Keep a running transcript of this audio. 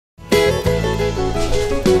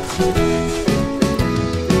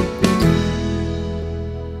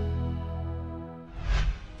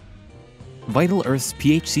Vital Earth's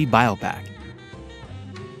PHC BioPak.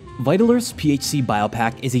 Vital Earth's PHC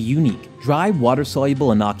BioPak is a unique, dry, water-soluble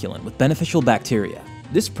inoculant with beneficial bacteria.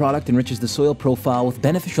 This product enriches the soil profile with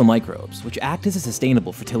beneficial microbes, which act as a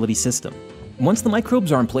sustainable fertility system. Once the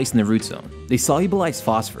microbes are in place in the root zone, they solubilize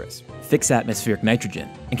phosphorus, fix atmospheric nitrogen,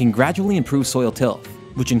 and can gradually improve soil tilth,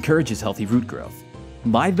 which encourages healthy root growth.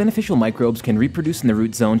 Live beneficial microbes can reproduce in the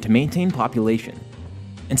root zone to maintain population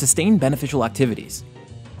and sustain beneficial activities.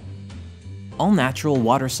 All-natural,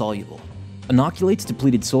 water-soluble, inoculates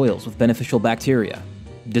depleted soils with beneficial bacteria,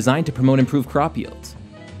 designed to promote improved crop yields,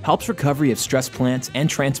 helps recovery of stressed plants and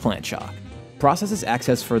transplant shock, processes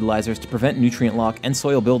excess fertilizers to prevent nutrient lock and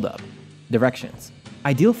soil buildup. Directions: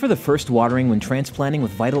 ideal for the first watering when transplanting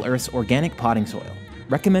with Vital Earth's organic potting soil.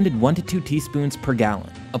 Recommended 1 to 2 teaspoons per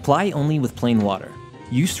gallon. Apply only with plain water.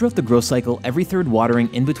 Use throughout the growth cycle every 3rd watering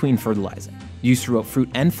in between fertilizing. Use throughout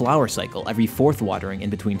fruit and flower cycle every 4th watering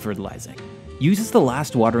in between fertilizing. Use as the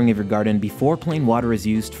last watering of your garden before plain water is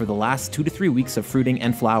used for the last 2 to 3 weeks of fruiting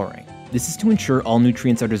and flowering. This is to ensure all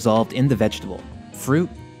nutrients are dissolved in the vegetable, fruit,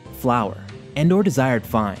 flower, and/or desired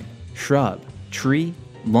vine, shrub, tree,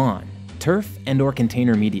 lawn, turf, and/or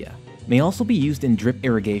container media. May also be used in drip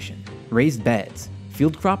irrigation, raised beds,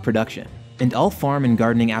 field crop production, and all farm and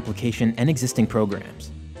gardening application and existing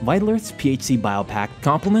programs. Vital Earth's PHC BioPak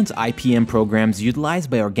complements IPM programs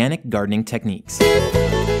utilized by organic gardening techniques.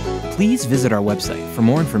 Please visit our website for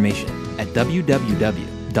more information at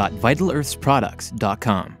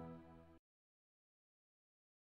www.vitalearthsproducts.com.